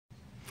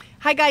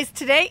Hi guys,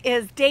 today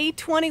is day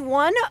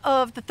 21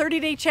 of the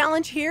 30-day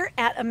challenge here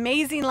at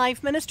Amazing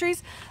Life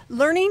Ministries,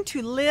 learning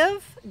to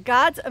live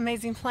God's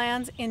amazing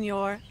plans in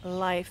your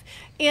life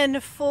in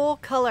full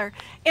color.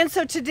 And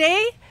so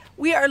today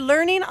we are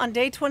learning on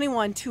day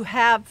 21 to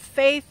have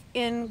faith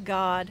in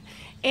God.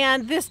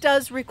 And this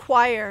does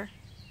require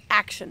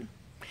action.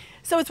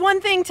 So it's one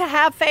thing to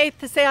have faith,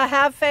 to say I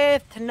have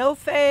faith, to know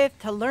faith,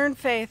 to learn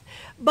faith,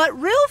 but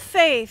real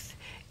faith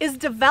is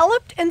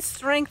developed and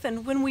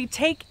strengthened when we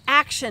take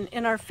action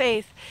in our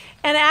faith.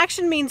 And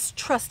action means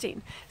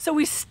trusting. So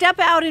we step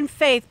out in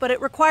faith, but it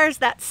requires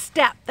that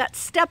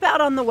step out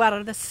on the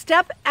water, the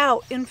step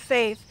out in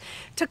faith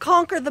to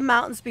conquer the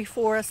mountains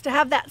before us, to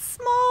have that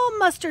small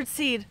mustard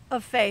seed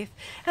of faith.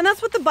 And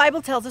that's what the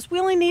Bible tells us. We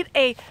only need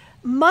a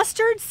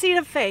mustard seed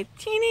of faith,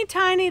 teeny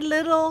tiny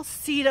little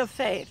seed of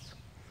faith.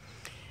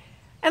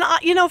 And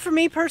for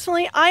me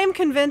personally, I am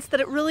convinced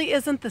that it really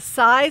isn't the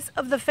size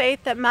of the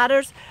faith that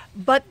matters,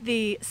 but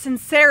the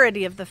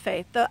sincerity of the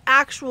faith, the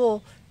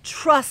actual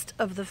trust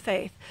of the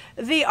faith.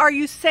 The are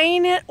you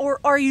saying it or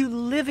are you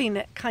living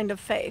it kind of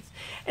faith.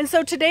 And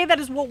so today that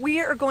is what we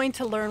are going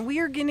to learn. We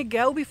are going to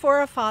go before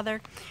our Father,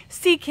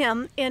 seek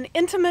Him in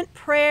intimate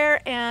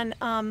prayer and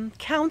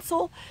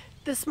counsel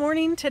this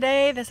morning,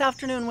 today, this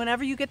afternoon,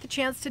 whenever you get the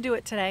chance to do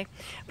it today.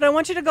 But I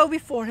want you to go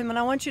before Him and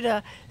I want you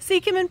to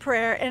seek Him in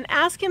prayer and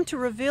ask Him to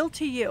reveal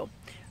to you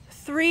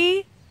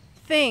 3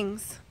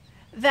 things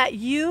that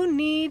you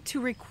need to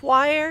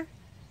require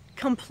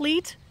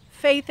complete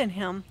faith in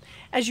Him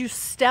as you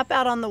step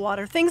out on the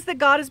water. Things that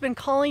God has been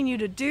calling you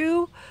to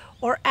do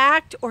or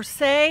act or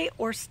say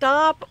or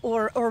stop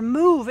or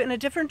move in a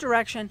different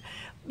direction.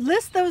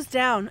 List those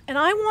down, and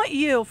I want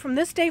you from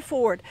this day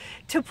forward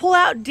to pull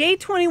out day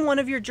 21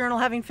 of your journal,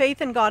 having faith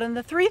in God, and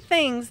the 3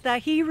 things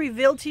that He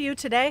revealed to you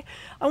today.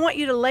 I want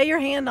you to lay your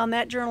hand on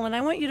that journal and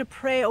I want you to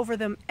pray over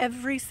them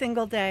every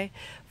single day.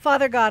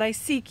 Father God, I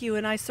seek You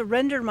and I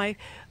surrender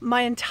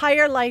my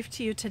entire life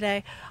to You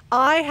today.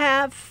 I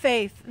have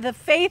faith, the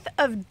faith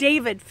of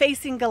David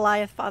facing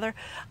Goliath, Father.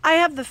 I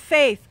have the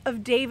faith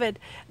of David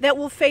that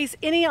will face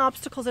any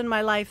obstacles in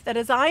my life, that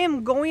as I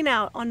am going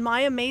out on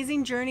my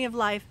amazing journey of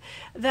life,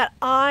 that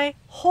I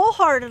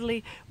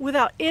wholeheartedly,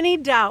 without any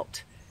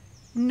doubt,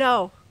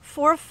 know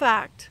for a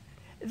fact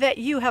that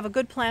You have a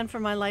good plan for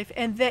my life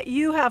and that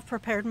You have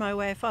prepared my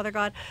way, Father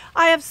God.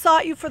 I have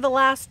sought You for the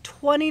last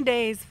 20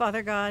 days,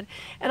 Father God,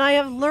 and I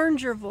have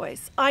learned Your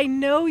voice. I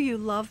know You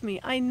love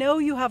me. I know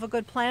You have a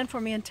good plan for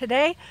me. And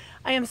today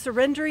I am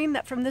surrendering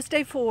that from this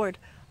day forward,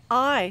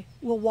 I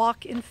will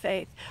walk in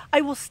faith. I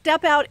will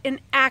step out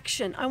in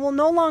action. I will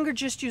no longer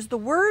just use the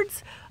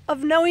words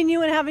of knowing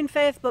You and having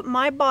faith, but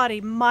my body,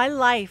 my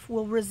life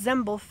will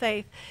resemble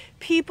faith.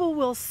 People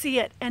will see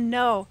it and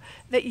know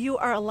that You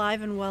are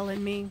alive and well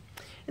in me.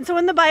 And so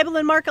in the Bible,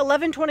 in Mark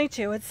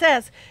 11:22, it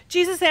says,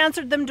 Jesus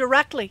answered them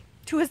directly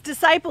to His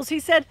disciples. He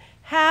said,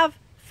 have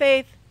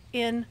faith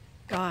in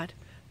God.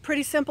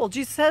 Pretty simple.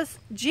 Jesus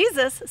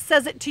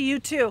says it to you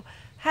too.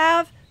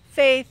 Have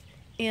faith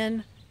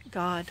in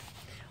God.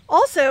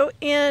 Also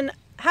in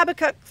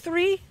Habakkuk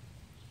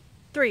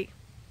 3:3,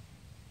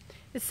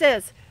 it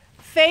says,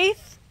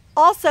 faith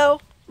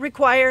also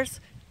requires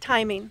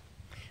timing.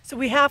 So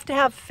we have to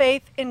have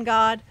faith in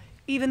God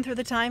even through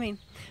the timing.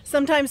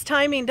 Sometimes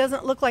timing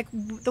doesn't look like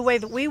the way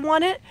that we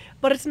want it,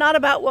 but it's not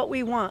about what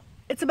we want.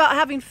 It's about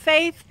having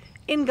faith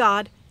in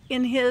God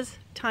in His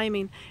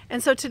timing.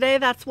 And so today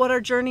that's what our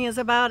journey is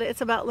about.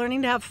 It's about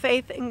learning to have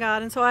faith in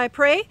God. And so I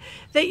pray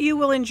that you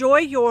will enjoy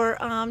your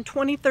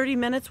 20-30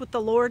 minutes with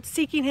the Lord,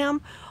 seeking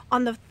Him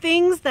on the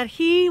things that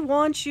He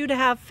wants you to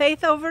have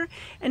faith over.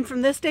 And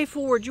from this day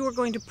forward, you are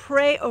going to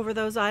pray over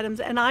those items.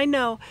 And I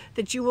know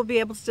that you will be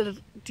able to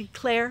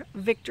declare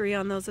victory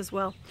on those as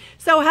well.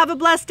 So have a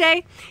blessed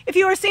day. If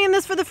you are seeing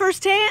this for the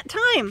first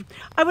time,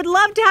 I would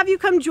love to have you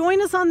come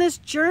join us on this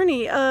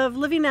journey of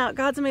living out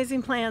God's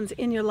amazing plans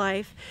in your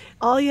life.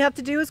 All you have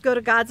to do is go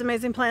to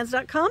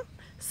godsamazingplans.com,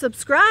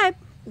 subscribe,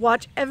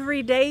 watch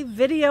everyday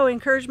video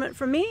encouragement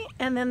from me,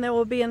 and then there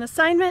will be an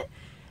assignment,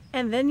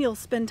 and then you'll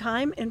spend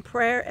time in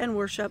prayer and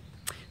worship.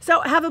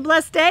 So have a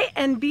blessed day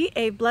and be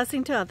a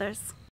blessing to others.